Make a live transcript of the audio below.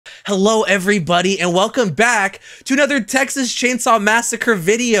Hello everybody and welcome back to another Texas Chainsaw Massacre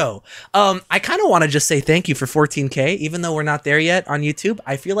video. I kind of want to just say thank you for 14K, even though we're not there yet on YouTube.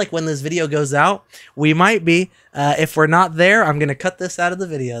 I feel like when this video goes out, we might be. If we're not there, I'm going to cut this out of the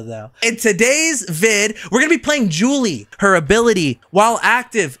video though. In today's vid, we're going to be playing Julie. Her ability, while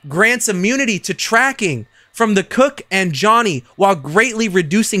active, grants immunity to tracking from the cook and Johnny while greatly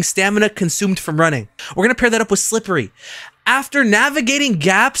reducing stamina consumed from running. We're going to pair that up with Slippery. After navigating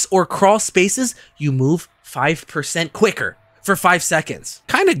gaps or crawl spaces, you move 5% quicker for 5 seconds.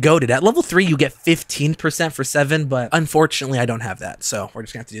 Kind of goated. At level 3, you get 15% for 7, but unfortunately, I don't have that, so we're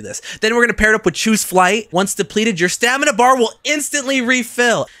just gonna have to do this. Then we're gonna pair it up with Choose Flight. Once depleted, your stamina bar will instantly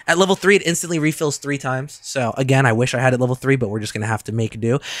refill. At level 3, it instantly refills 3 times. So again, I wish I had it level 3, but we're just gonna have to make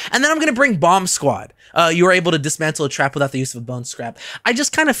do. And then I'm gonna bring Bomb Squad. You are able to dismantle a trap without the use of a bone scrap. I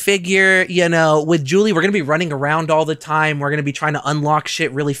just kind of figure, you know, with Julie, we're gonna be running around all the time. We're gonna be trying to unlock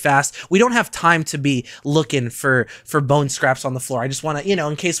shit really fast. We don't have time to be looking for bone scraps on the floor. I just want to, you know,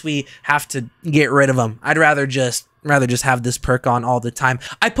 in case we have to get rid of them, I'd rather just have this perk on all the time.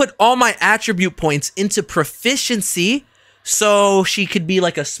 I put all my attribute points into proficiency so she could be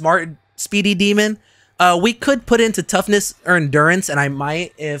like a smart, speedy demon. We could put into toughness or endurance, and I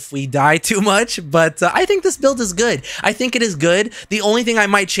might if we die too much, but I think this build is good. I think it is good. The only thing I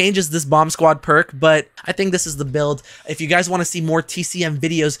might change is this Bomb Squad perk, but I think this is the build. If you guys want to see more TCM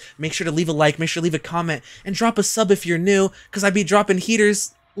videos, make sure to leave a like, make sure to leave a comment, and drop a sub if you're new, because I'd be dropping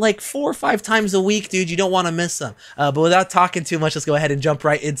heaters like 4 or 5 times a week, dude. You don't want to miss them. But without talking too much, let's go ahead and jump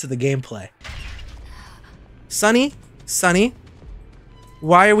right into the gameplay. Sonny,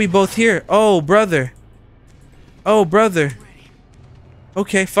 why are we both here? Oh, brother. Oh, brother.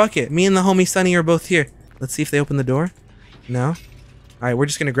 Okay, fuck it. Me and the homie Sonny are both here. Let's see if they open the door. No? Alright, we're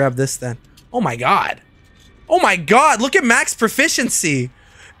just gonna grab this then. Oh my god. Oh my god, look at max proficiency.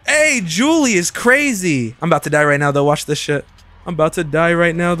 Hey, Julie is crazy. I'm about to die right now, though. Watch this shit. I'm about to die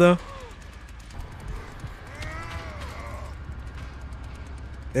right now, though.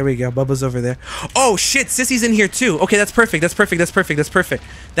 There we go. Bubba's over there. Oh, shit. Sissy's in here, too. Okay, that's perfect. That's perfect. That's perfect. That's perfect.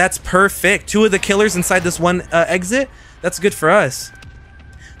 That's perfect. 2 of the killers inside this one exit. That's good for us.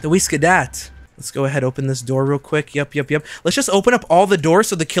 The we skedat. Let's go ahead. Open this door real quick. Yep. Let's just open up all the doors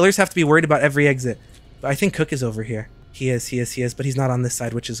so the killers have to be worried about every exit. But I think Cook is over here. He is. But he's not on this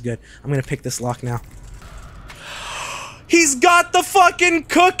side, which is good. I'm going to pick this lock now. He's got the fucking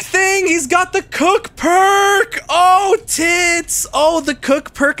cook thing! He's got the cook perk! Oh, tits! Oh, the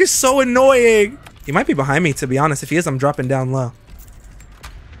cook perk is so annoying! He might be behind me, to be honest. If he is, I'm dropping down low.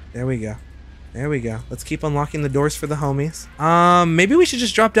 There we go. There we go. Let's keep unlocking the doors for the homies. Maybe we should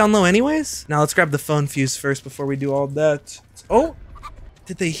just drop down low anyways? Now let's grab the phone fuse first before we do all that. Oh!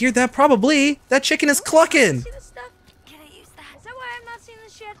 Did they hear that? Probably! That chicken is clucking!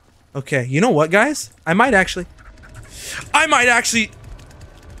 Okay, you know what, guys? I might actually...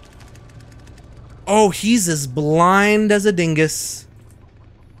 Oh, he's as blind as a dingus.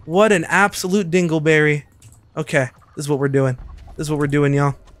 What an absolute dingleberry. Okay, this is what we're doing. This is what we're doing,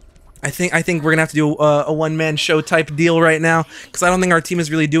 y'all. I think we're gonna have to do a one-man show type deal right now, because I don't think our team is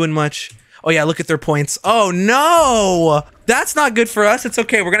really doing much. Oh yeah, look at their points. Oh no! That's not good for us. It's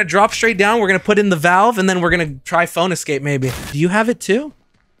okay. We're gonna drop straight down. We're gonna put in the valve, and then we're gonna try phone escape maybe. Do you have it too?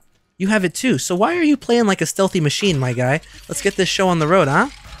 You have it too, so why are you playing like a stealthy machine, my guy? Let's get this show on the road, huh?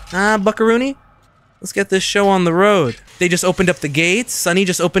 Buckaroony? Let's get this show on the road. They just opened up the gates. Sonny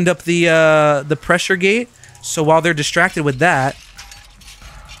just opened up the pressure gate. So while they're distracted with that,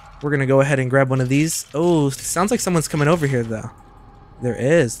 we're gonna go ahead and grab one of these. Oh, sounds like someone's coming over here though. There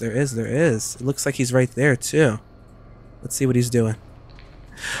is. It looks like he's right there too. Let's see what he's doing.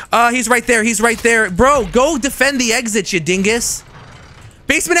 He's right there. Bro, go defend the exit, you dingus.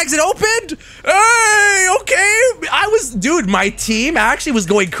 Basement exit opened! Hey, okay! Dude, my team actually was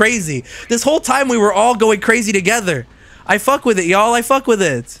going crazy. This whole time we were all going crazy together. I fuck with it, y'all. I fuck with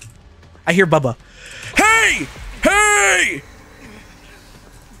it. I hear Bubba. Hey! Hey!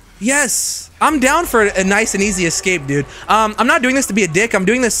 Yes! I'm down for a nice and easy escape, dude. I'm not doing this to be a dick. I'm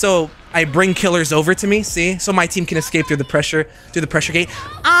doing this so I bring killers over to me, see? So my team can escape through the pressure gate.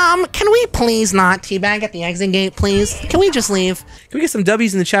 Can we please not teabag at the exit gate, please? Can we just leave? Can we get some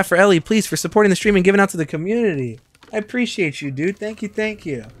W's in the chat for Ellie, please, for supporting the stream and giving out to the community? I appreciate you, dude. Thank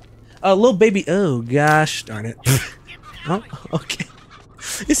you. Little baby, oh gosh, darn it. Oh, okay.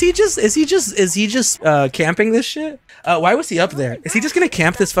 Is he just camping this shit? Why was he up there? Is he just gonna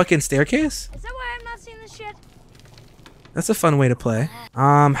camp this fucking staircase? Is that why I'm not seeing this shit? That's a fun way to play.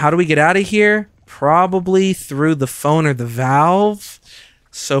 How do we get out of here? Probably through the phone or the valve.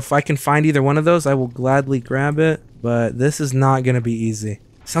 So if I can find either one of those, I will gladly grab it. But this is not going to be easy.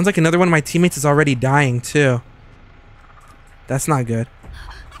 Sounds like another one of my teammates is already dying too. That's not good.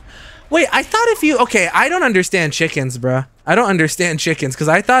 Wait, I thought if you... Okay, I don't understand chickens, bruh. I don't understand chickens, because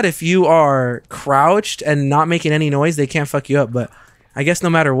I thought if you are crouched and not making any noise, they can't fuck you up, but I guess no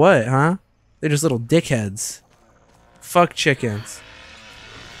matter what, huh? They're just little dickheads. Fuck chickens.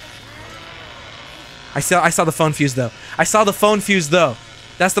 I saw the phone fuse, though. I saw the phone fuse, though.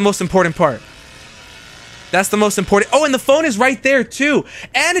 That's the most important part. That's the most important. Oh, and the phone is right there too,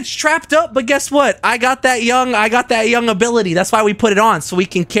 and it's trapped up. But guess what? I got that young ability. That's why we put it on, so we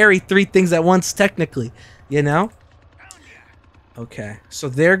can carry 3 things at once, technically. You know? Okay, so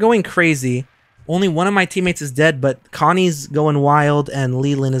they're going crazy. Only one of my teammates is dead, but Connie's going wild and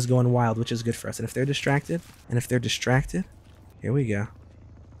Leland is going wild, which is good for us. And if they're distracted, here we go.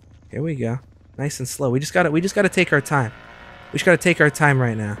 Here we go. Nice and slow. We just gotta take our time. We just gotta take our time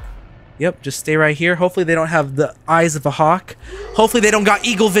right now. Yep, just stay right here. Hopefully they don't have the eyes of a hawk. Hopefully they don't got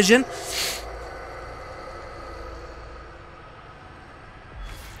eagle vision.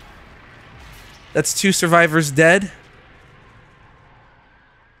 That's 2 survivors dead.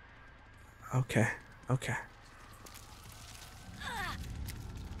 Okay, okay.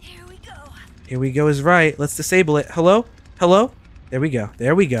 Here we go. Here we go is right. Let's disable it. Hello? Hello? There we go.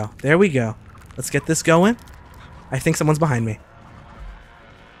 There we go. There we go. Let's get this going. I think someone's behind me.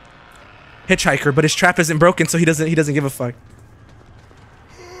 Hitchhiker, but his trap isn't broken, so he doesn't give a fuck.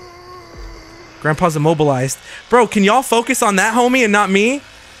 Grandpa's immobilized. Bro, can y'all focus on that homie and not me?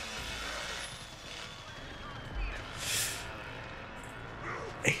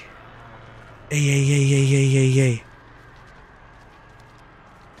 Hey.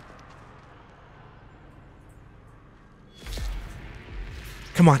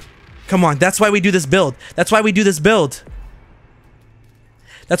 Come on. Come on. That's why we do this build. That's why we do this build.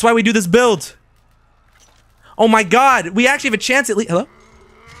 That's why we do this build. Oh my god. We actually have a chance at least. Hello?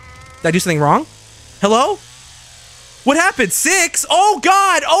 Did I do something wrong? Hello? What happened? 6? Oh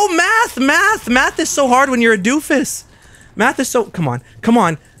god. Oh, math. Math is so hard when you're a doofus. Math is so... Come on. Come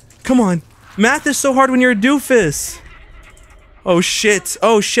on. Come on. Math is so hard when you're a doofus. Oh shit.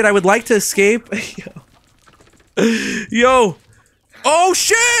 Oh shit. I would like to escape. Yo. Oh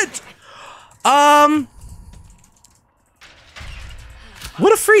shit.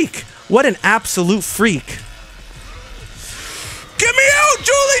 What a freak. What an absolute freak. Get me out,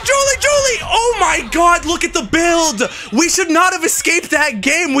 Julie. Oh my god, look at the build. We should not have escaped that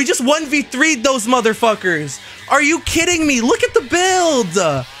game. We just 1v3'd those motherfuckers. Are you kidding me? Look at the build.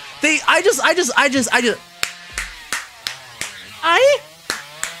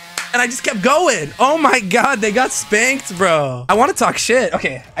 And I just kept going. Oh my god, they got spanked, bro. I want to talk shit.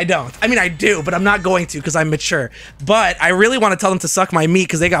 Okay, I don't. I mean, I do, but I'm not going to because I'm mature. But I really want to tell them to suck my meat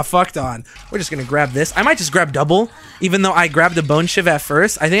because they got fucked on. We're just gonna grab this. I might just grab double, even though I grabbed a bone shiv at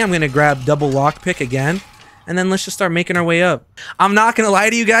first. I think I'm gonna grab double lockpick again. And then let's just start making our way up. I'm not gonna lie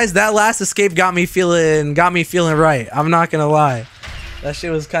to you guys, that last escape got me feeling right. I'm not gonna lie. That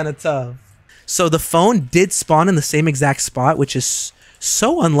shit was kind of tough. So the phone did spawn in the same exact spot, which is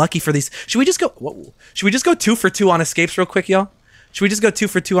so unlucky for these. Should we just go? Whoa. Should we just go 2 for 2 on escapes real quick, y'all? Should we just go 2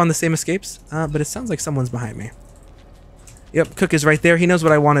 for 2 on the same escapes? But it sounds like someone's behind me. Yep, Cook is right there. He knows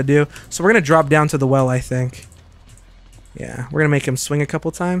what I want to do. So we're gonna drop down to the well, I think. Yeah, we're gonna make him swing a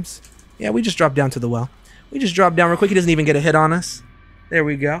couple times. Yeah, we just dropped down to the well. We just dropped down real quick. He doesn't even get a hit on us. There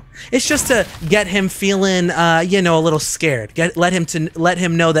we go. It's just to get him feeling, you know, a little scared. Let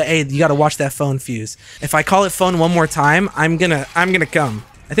him know that, hey, you gotta watch that phone fuse. If I call it phone one more time, I'm gonna come.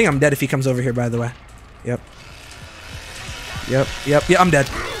 I think I'm dead if he comes over here, by the way. Yep. Yeah, I'm dead.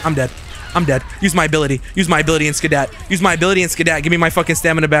 Use my ability and skedat. Give me my fucking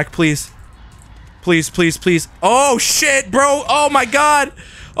stamina back, please. Please. Oh shit, bro. Oh my god,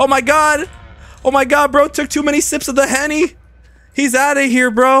 bro. Took too many sips of the Henny. He's out of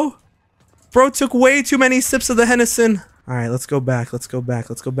here, bro. Bro took way too many sips of the Hennessy. All right, let's go back. Let's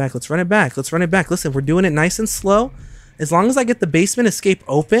run it back. Listen, we're doing it nice and slow. As long as I get the basement escape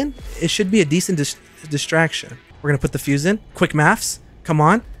open, it should be a decent distraction. We're going to put the fuse in. Quick maths. Come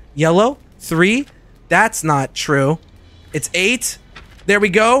on. Yellow. 3. That's not true. It's 8. There we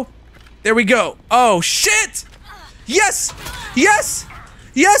go. Oh, shit. Yes.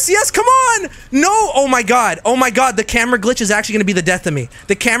 Come on. No. Oh my god. The camera glitch is actually going to be the death of me.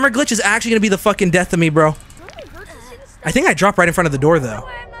 The camera glitch is actually going to be the fucking death of me, bro. I think I dropped right in front of the door, though.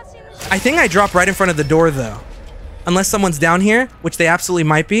 Unless someone's down here, which they absolutely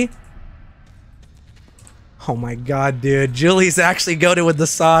might be. Oh my god, dude. Julie's actually goated with the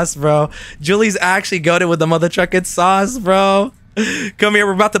sauce, bro. Julie's actually goated with the mother trucking sauce, bro. Come here.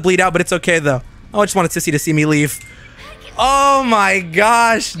 We're about to bleed out, but it's okay, though. Oh, I just wanted Sissy to see me leave. Oh my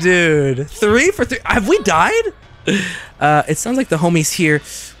gosh, dude. 3 for 3. Have we died? It sounds like the homie's here,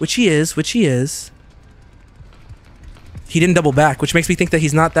 which he is. He didn't double back, which makes me think that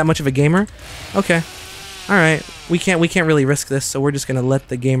he's not that much of a gamer. Okay. All right. We can't really risk this, so we're just going to let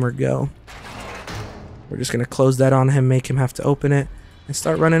the gamer go. We're just going to close that on him, make him have to open it, and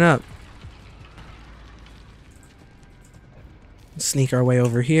start running up. Sneak our way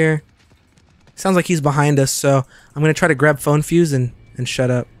over here. Sounds like he's behind us, so I'm going to try to grab phone fuse and shut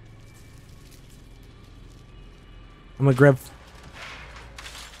up. I'm going to grab...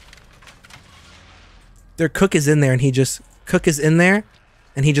 Their cook is in there, and he just... Cook is in there,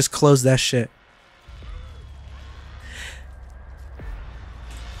 and he just closed that shit.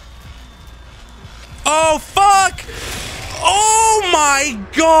 Oh, fuck! Oh, my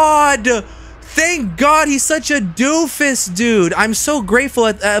God! Thank God he's such a doofus, dude. I'm so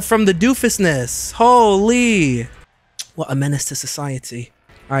grateful from the doofusness. Holy. What a menace to society.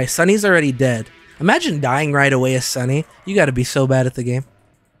 All right, Sunny's already dead. Imagine dying right away as Sunny. You got to be so bad at the game.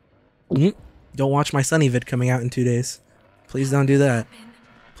 Don't watch my Sunny vid coming out in 2 days. Please don't do that.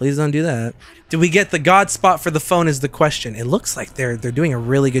 Please don't do that. Did we get the God spot for the phone is the question. It looks like they're doing a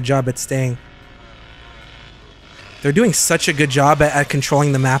really good job at staying. They're doing such a good job at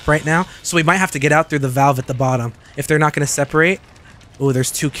controlling the map right now. So we might have to get out through the valve at the bottom. If they're not going to separate. Oh,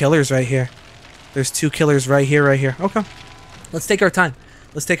 there's 2 killers right here. There's 2 killers right here. Okay. Let's take our time.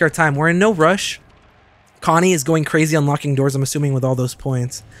 Let's take our time. We're in no rush. Connie is going crazy unlocking doors, I'm assuming, with all those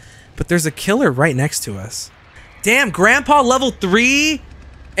points. But there's a killer right next to us. Damn, Grandpa level 3?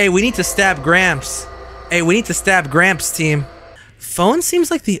 Hey, we need to stab Gramps. Hey, we need to stab Gramps, team. Phone seems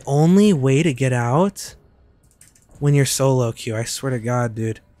like the only way to get out when you're solo queue. I swear to God,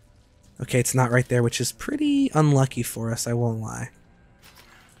 dude. Okay, it's not right there, which is pretty unlucky for us, I won't lie.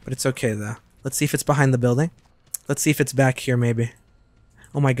 But it's okay, though. Let's see if it's behind the building. Let's see if it's back here, maybe.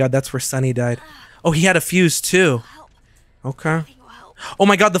 Oh my God, that's where Sunny died. Oh, he had a fuse, too. Okay. Oh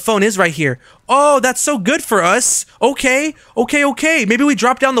my God, the phone is right here. Oh, that's so good for us. Okay. Maybe we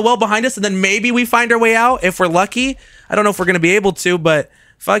drop down the well behind us and then maybe we find our way out if we're lucky. I don't know if we're going to be able to, but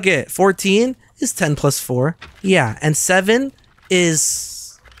fuck it. 14 is 10 plus 4. Yeah, and 7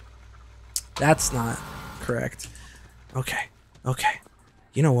 is... That's not correct. Okay.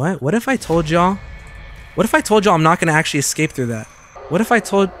 You know what? What if I told y'all... I'm not going to actually escape through that? What if I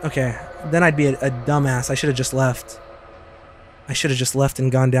told... Okay, then I'd be a dumbass. I should have just left. I should have just left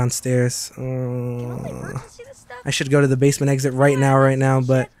and gone downstairs. I should go to the basement exit right now,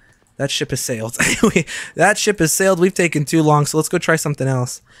 but that ship has sailed. That ship has sailed. We've taken too long, so let's go try something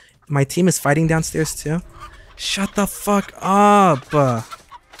else. My team is fighting downstairs too? Shut the fuck up.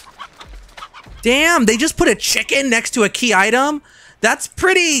 Damn, they just put a chicken next to a key item? That's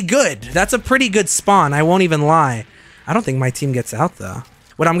pretty good. That's a pretty good spawn, I won't even lie. I don't think my team gets out, though.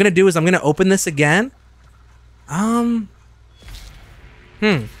 What I'm gonna do is I'm gonna open this again.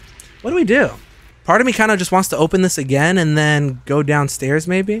 What do we do? Part of me kind of just wants to open this again and then go downstairs,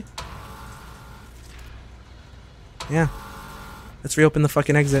 maybe? Yeah. Let's reopen the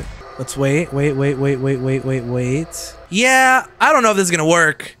fucking exit. Let's wait. Yeah, I don't know if this is gonna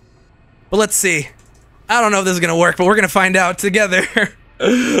work. But let's see. I don't know if this is gonna work, but we're gonna find out together.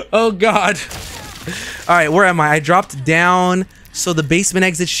 Oh God. All right, where am I? I dropped down, so the basement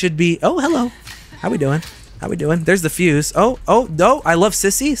exit should be... Oh, hello. How we doing? There's the fuse. Oh, no. I love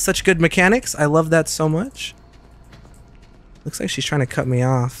Sissy. Such good mechanics. I love that so much. Looks like she's trying to cut me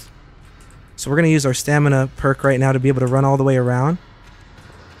off. So we're going to use our stamina perk right now to be able to run all the way around.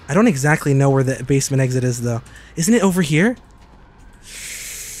 I don't exactly know where the basement exit is, though. Isn't it over here?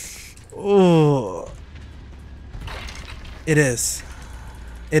 Oh. It is.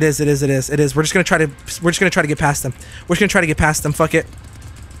 We're just going to try to get past them. Fuck it.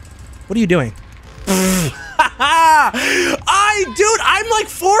 What are you doing? Dude, I'm like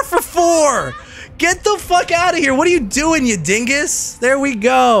 4 for 4. Get the fuck out of here. What are you doing, you dingus? There we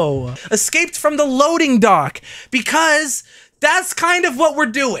go. Escaped from the loading dock because that's kind of what we're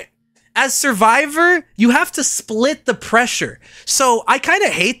doing. As Survivor, you have to split the pressure. So I kind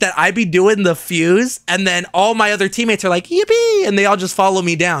of hate that I be doing the fuse and then all my other teammates are like, yippee, and they all just follow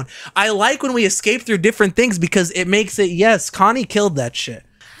me down. I like when we escape through different things because it makes it, yes, Connie killed that shit.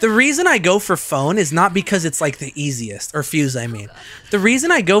 The reason I go for phone is not because it's like the easiest, or fuse I mean. The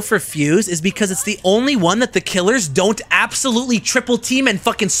reason I go for fuse is because it's the only one that the killers don't absolutely triple team and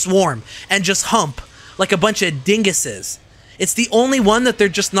fucking swarm and just hump like a bunch of dinguses. It's the only one that they're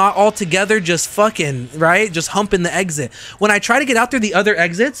just not all together, just fucking, right? Just humping the exit. When I try to get out through the other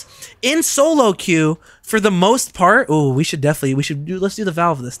exits, in solo queue, for the most part, oh, let's do the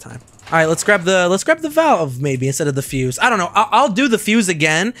valve this time. All right, let's grab the valve maybe instead of the fuse. I don't know. I'll do the fuse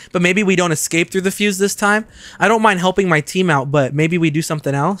again, but maybe we don't escape through the fuse this time. I don't mind helping my team out, but maybe we do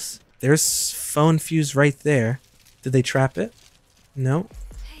something else. There's phone fuse right there. Did they trap it? No.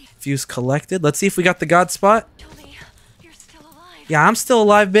 Fuse collected. Let's see if we got the god spot. Toby, you're still alive. Yeah, I'm still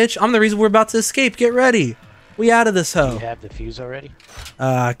alive, bitch. I'm the reason we're about to escape. Get ready. We out of this Do hoe. you have the fuse already?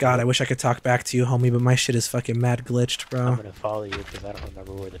 God, I wish I could talk back to you, homie, but my shit is fucking mad glitched, I'm bro. gonna follow you because I don't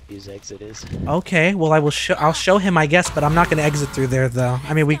remember where the fuse exit is. Okay, well I'll show him, I guess, but I'm not gonna exit through there though.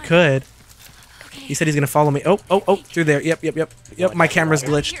 I mean, we could. Okay. He said he's gonna follow me. Oh, through there. Yep. My camera's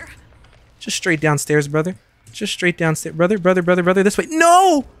glitched. Here. Just straight downstairs, brother. Just straight downstairs, brother. This way.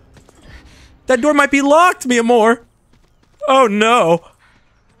 No! That door might be locked, Mia Moore. Oh no.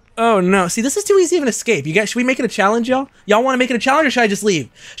 Oh no. See, this is too easy of an escape. You guys, should we make it a challenge, y'all? Y'all want to make it a challenge, or should I just leave?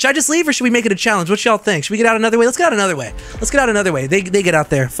 Should I just leave, or should we make it a challenge? What y'all think? Should we get out another way? Let's get out another way. Let's get out another way. They get out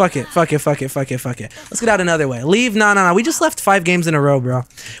there. Fuck it. Let's get out another way. Leave? No. We just left 5 games in a row, bro.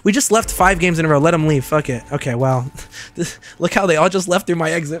 We just left 5 games in a row. Let them leave. Fuck it. Okay, well. Look how they all just left through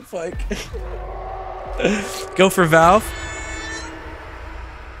my exit. Fuck. Go for Valve.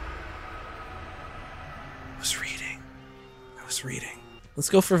 I was reading. Let's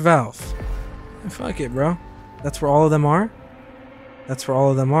go for Valve. Fuck it, bro. That's where all of them are?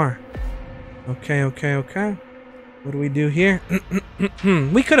 Okay. What do we do here?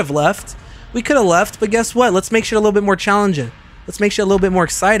 We could have left. But guess what? Let's make shit a little bit more challenging. Let's make shit a little bit more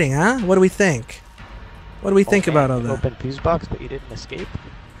exciting, huh? What do we think? What do we think about all that? Open fuse box, but you didn't escape?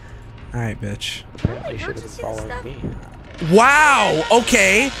 Alright, bitch. Apparently you should have been following me. Wow!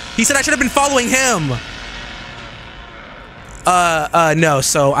 Okay. He said I should have been following him. No,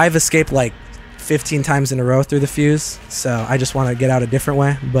 so I've escaped like 15 times in a row through the fuse, so I just want to get out a different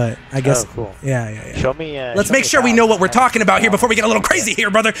way, but I guess... Oh, cool. Yeah. Show me, let's make sure we know what we're talking about here before we get a little crazy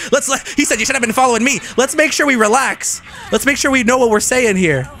here, brother. He said you should have been following me. Let's make sure we relax. Let's make sure we know what we're saying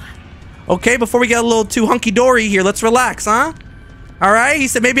here. Okay, before we get a little too hunky-dory here, let's relax, huh? All right, he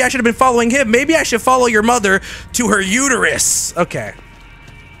said maybe I should have been following him. Maybe I should follow your mother to her uterus. Okay.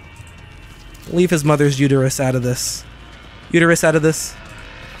 Leave his mother's uterus out of this. We're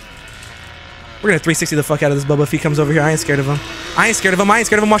gonna 360 the fuck out of this Bubba if he comes over here. I ain't scared of him.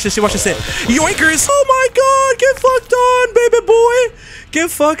 Watch this shit. Yoinkers! Oh my god! Get fucked on, baby boy!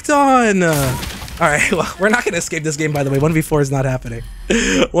 Get fucked on! Alright, well, we're not gonna escape this game, by the way. 1v4 is not happening.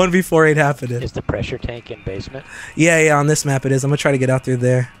 1v4 ain't happening. Is the pressure tank in basement? Yeah, on this map it is. I'm gonna try to get out through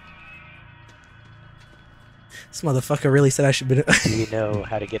there. This motherfucker really said I should be... Do you know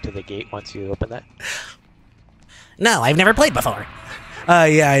how to get to the gate once you open that? No, I've never played before.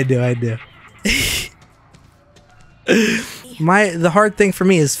 Yeah, I do. The hard thing for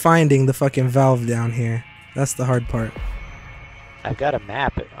me is finding the fucking valve down here. That's the hard part. I've got a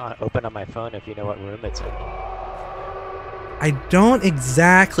map open on my phone if you know what room it's in. I don't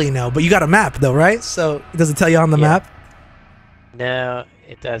exactly know, but you got a map though, right? So does it tell you on the map? No,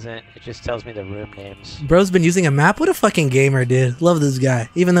 it doesn't. It just tells me the room names. Bro's been using a map? What a fucking gamer, dude. Love this guy.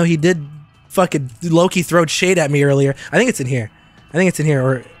 Even though he did fucking low-key throw shade at me earlier. I think it's in here,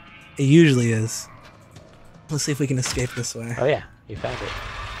 or it usually is. Let's see if we can escape this way. Oh yeah, you found it.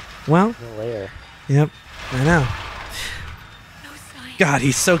 Well, The layer. Yep, I know. God,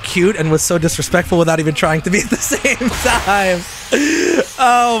 he's so cute and was so disrespectful without even trying to be at the same time.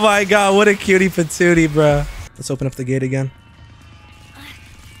 Oh my god, what a cutie patootie, bro. Let's open up the gate again.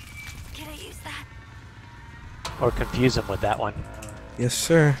 Can I use that? Or confuse him with that one. Yes,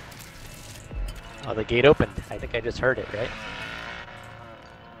 sir. Oh, the gate opened. I think I just heard it, right?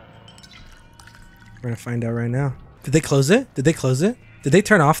 We're gonna find out right now. Did they close it? Did they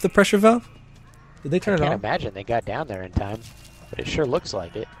turn off the pressure valve? Did they turn it I can't off? imagine they got down there in time, but it sure looks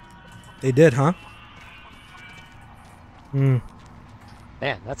like it. They did, huh? Man,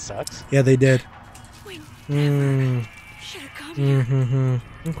 that sucks. Yeah, they did. We should have come here.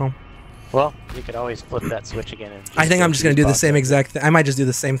 Okay. Well, you could always flip that switch again. And I think I'm just gonna do the same exact thing. I might just do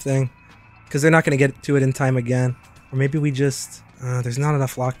the same thing. Because they're not gonna get to it in time again. Or maybe we just... there's not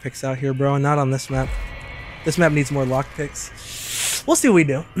enough lockpicks out here, bro. Not on this map. This map needs more lockpicks. We'll see what we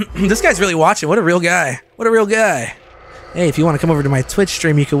do. This guy's really watching. What a real guy. Hey, if you want to come over to my Twitch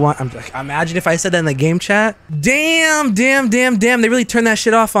stream, you can watch. Imagine if I said that in the game chat. Damn. They really turned that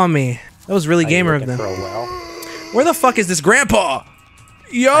shit off on me. That was really gamer of them. For a well? Where the fuck is this grandpa?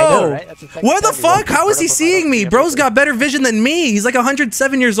 Yo! I know, right? That's exactly What the fuck? How is he seeing me? Bro's got better vision than me. He's like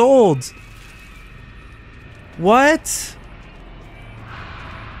 107 years old. What?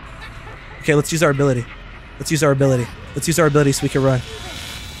 Okay, let's use our ability. Let's use our ability so we can run.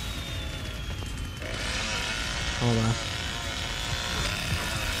 Hold on.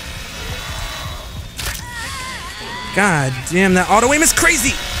 God damn, that auto aim is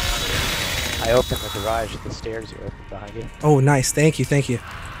crazy! I opened the garage. The stairs are open behind you. Oh, nice. Thank you, thank you.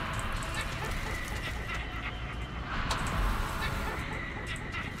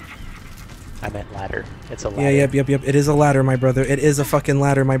 I meant ladder. It's a ladder. Yeah, yep. It is a ladder, my brother. It is a fucking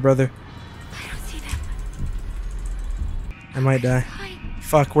ladder, my brother. I don't see them. I might die. Hi.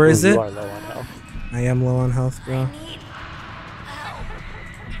 Fuck, where is You it? are low on health. I am low on health, bro. Need help.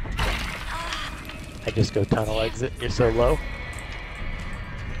 I just go tunnel exit. You're so low.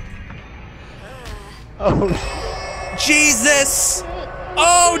 Oh, Jesus!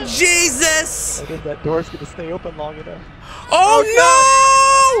 Oh, Jesus! I think that door's gonna stay open long enough. Oh,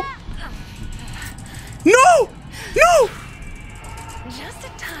 no! No! No! Just a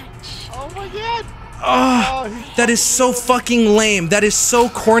touch. Oh my god! Oh, that is so fucking lame. That is so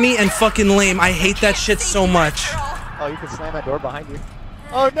corny and fucking lame. I hate that shit so much. Oh, you can slam that door behind you.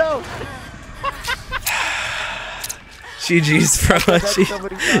 Oh no! GG's, bro.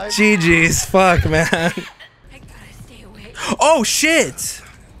 GG's. Fuck, man. I gotta stay away. Oh, shit!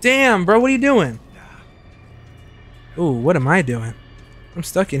 Damn, bro. What are you doing? Ooh, what am I doing? I'm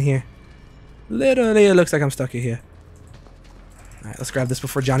stuck in here. Literally, it looks like I'm stuck in here. Alright, let's grab this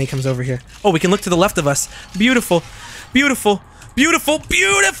before Johnny comes over here. Oh, we can look to the left of us. Beautiful. Beautiful. Beautiful.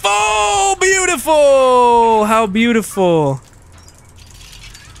 Beautiful! Beautiful! How beautiful.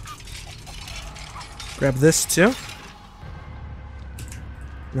 Grab this too.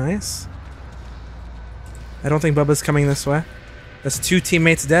 Nice. I don't think Bubba's coming this way. That's 2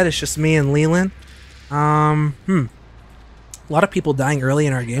 teammates dead. It's just me and Leland. A lot of people dying early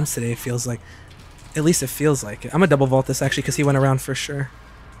in our games today, it feels like. At least it feels like it. I'm gonna double vault this actually because he went around for sure.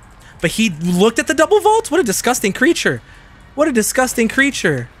 But he looked at the double vault? What a disgusting creature. What a disgusting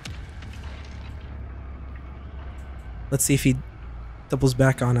creature. Let's see if he doubles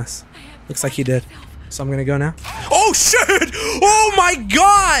back on us. Looks like he did. So I'm gonna go now. Oh shit! Oh my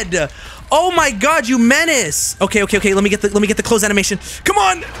god! Oh my god, you menace! Okay. Let me get the close animation. Come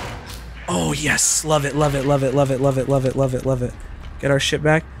on! Oh yes, love it. Get our shit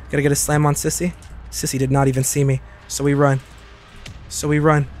back. Gotta get a slam on Sissy. Sissy did not even see me, so we run.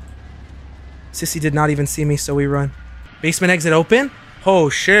 Sissy did not even see me, so we run. Basement exit open? Oh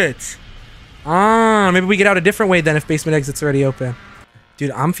shit. Maybe we get out a different way then if basement exit's already open.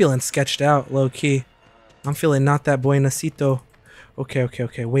 Dude, I'm feeling sketched out, low key. I'm feeling not that buenacito. Okay.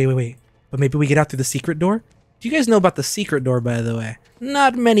 Wait. But maybe we get out through the secret door? Do you guys know about the secret door, by the way?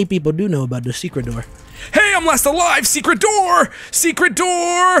 Not many people do know about the secret door. Hey, I'm last alive! Secret door! Secret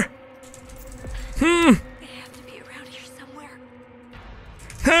door! They have to be around here somewhere.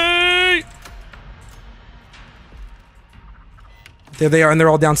 Hey! There they are, and they're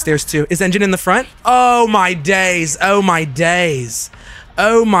all downstairs too. Is Engine in the front? Oh my days! Oh my days!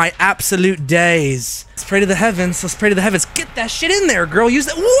 Oh my absolute days! Let's pray to the heavens. Let's pray to the heavens. Get that shit in there, girl. Use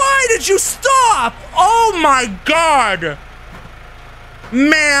that. Why did you stop? Oh my god!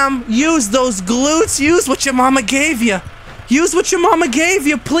 Ma'am, use those glutes. Use what your mama gave you. Use what your mama gave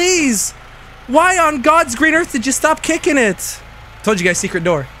you, please. Why on God's green earth did you stop kicking it? Told you guys, secret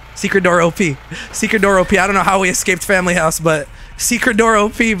door. Secret door OP. Secret door OP. I don't know how we escaped family house, but secret door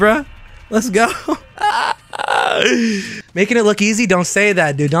OP, bruh. Let's go. Making it look easy? Don't say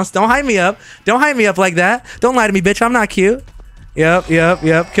that, dude. Don't hype me up. Don't hype me up like that. Don't lie to me, bitch. I'm not cute. Yep.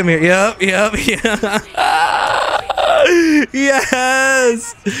 Come here. Yep.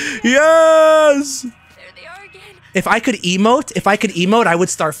 Yes. There they are again. If I could emote, I would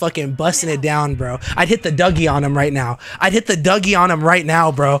start fucking busting it down, bro. I'd hit the Dougie on him right now. I would hit the Dougie on him right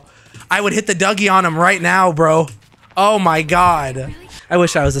now, bro. Oh my god. I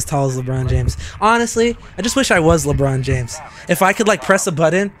wish I was as tall as LeBron James. Honestly, I just wish I was LeBron James. If I could like press a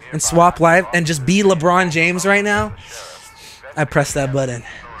button and swap live and just be LeBron James right now, I'd press that button.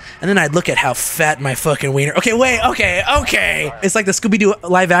 And then I'd look at how fat my fucking wiener. Okay, wait, okay. It's like the Scooby-Doo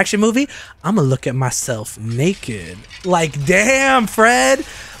live action movie. I'm gonna look at myself naked. Like, damn, Fred.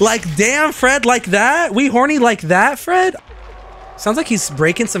 Like that? We horny like that, Fred? Sounds like he's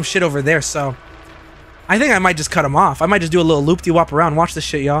breaking some shit over there, so I think I might just cut him off. I might just do a little loop-de-wop around. Watch this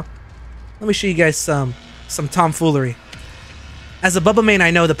shit, y'all. Let me show you guys some tomfoolery. As a Bubba main, I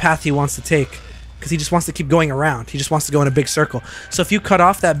know the path he wants to take, because he just wants to keep going around. He just wants to go in a big circle. So if you cut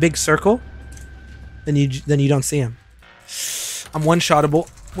off that big circle, then you don't see him. I'm one-shottable.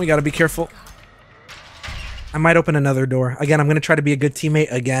 We gotta be careful. I might open another door. Again, I'm gonna try to be a good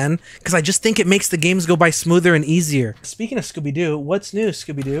teammate again, because I just think it makes the games go by smoother and easier. Speaking of Scooby-Doo, what's new,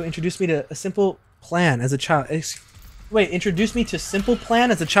 Scooby-Doo? Introduce me to a simple plan as a child. Wait, introduce me to simple plan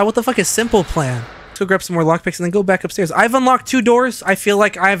as a child? What the fuck is simple plan? Let's go grab some more lockpicks and then go back upstairs. I've unlocked 2 doors. I feel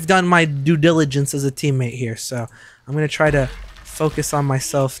like I've done my due diligence as a teammate here, so I'm I'm gonna try to focus on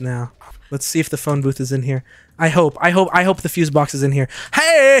myself now. Let's see if the phone booth is in here. I hope the fuse box is in here.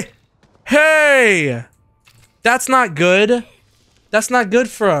 Hey! Hey! That's not good. That's not good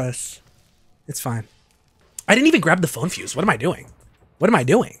for us. It's fine. I didn't even grab the phone fuse. What am I doing? What am I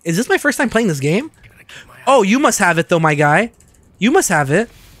doing? Is this my first time playing this game? Oh, you must have it though, my guy. You must have it.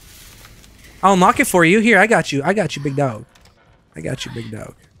 I'll unlock it for you. Here, I got you. I got you, big dog. I got you, big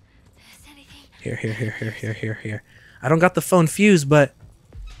dog. Here. I don't got the phone fuse, but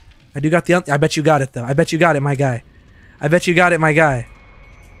I do got the... I bet you got it, though. I bet you got it, my guy. I bet you got it, my guy.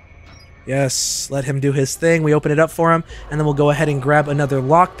 Yes, let him do his thing. We open it up for him, and then we'll go ahead and grab another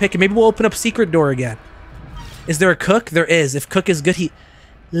lockpick, and maybe we'll open up secret door again. Is there a cook? There is. If cook is good, he...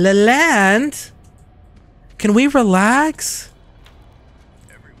 Leland? Can we relax?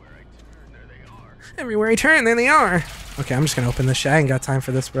 Everywhere I turn, there they are. Okay, I'm just gonna open this shit. I ain't got time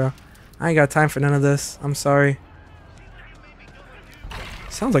for this, bro. I ain't got time for none of this. I'm sorry.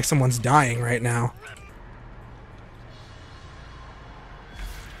 Sounds like someone's dying right now.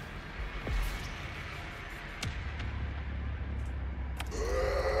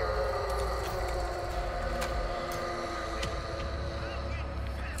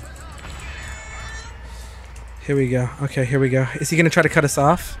 Here we go. Okay, here we go. Is he gonna try to cut us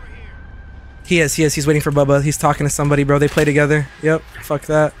off? He is. He's waiting for Bubba. He's talking to somebody, bro. They play together. Yep. Fuck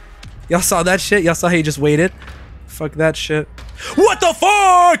that. Y'all saw that shit? Y'all saw how he just waited? Fuck that shit. What the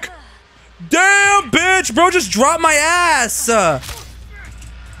fuck? Damn, bitch. Bro just dropped my ass.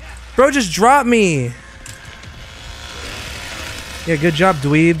 Bro just dropped me. Yeah, good job,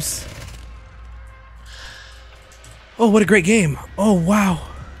 dweebs. Oh, what a great game. Oh, wow.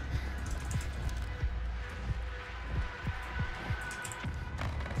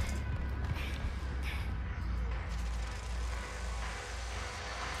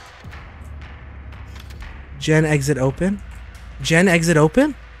 Gen exit open? Gen exit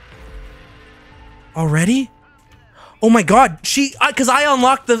open? Already? Oh my god, she, cause I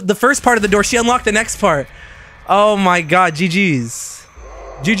unlocked the first part of the door, she unlocked the next part. Oh my god, GG's.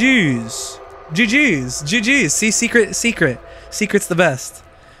 GG's. GG's. GG's. See, secret. Secret's the best.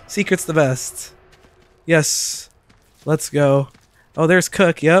 Secret's the best. Yes. Let's go. Oh, there's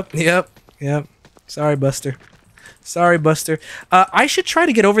Cook. Yep. Sorry, Buster. Sorry, Buster. I should try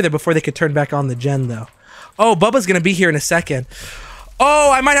to get over there before they could turn back on the gen, though. Oh, Bubba's gonna be here in a second.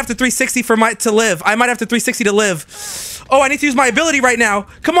 Oh, I might have to 360 to live. I might have to 360 to live. Oh, I need to use my ability right now.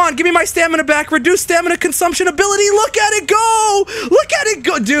 Come on, give me my stamina back. Reduce stamina consumption ability. Look at it go. Look at it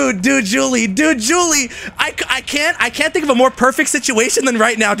go. Dude, Julie. I can't think of a more perfect situation than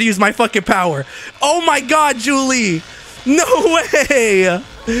right now to use my fucking power. Oh my god, Julie. No way.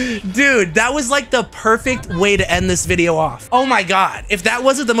 Dude, that was like the perfect way to end this video off. Oh my god. If that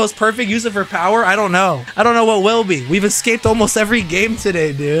wasn't the most perfect use of her power, I don't know. I don't know what will be. We've escaped almost every game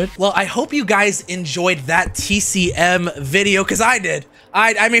today, dude. Well, I hope you guys enjoyed that TCM video, because I did.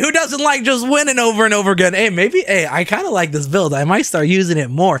 I mean, who doesn't like just winning over and over again? Hey, I kind of like this build. I might start using it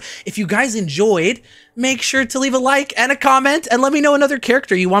more. If you guys enjoyed, make sure to leave a like and a comment and let me know another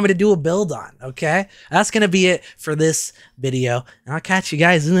character you want me to do a build on, okay? That's gonna be it for this video, and I'll catch you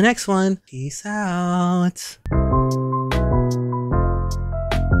guys in the next one. Peace out.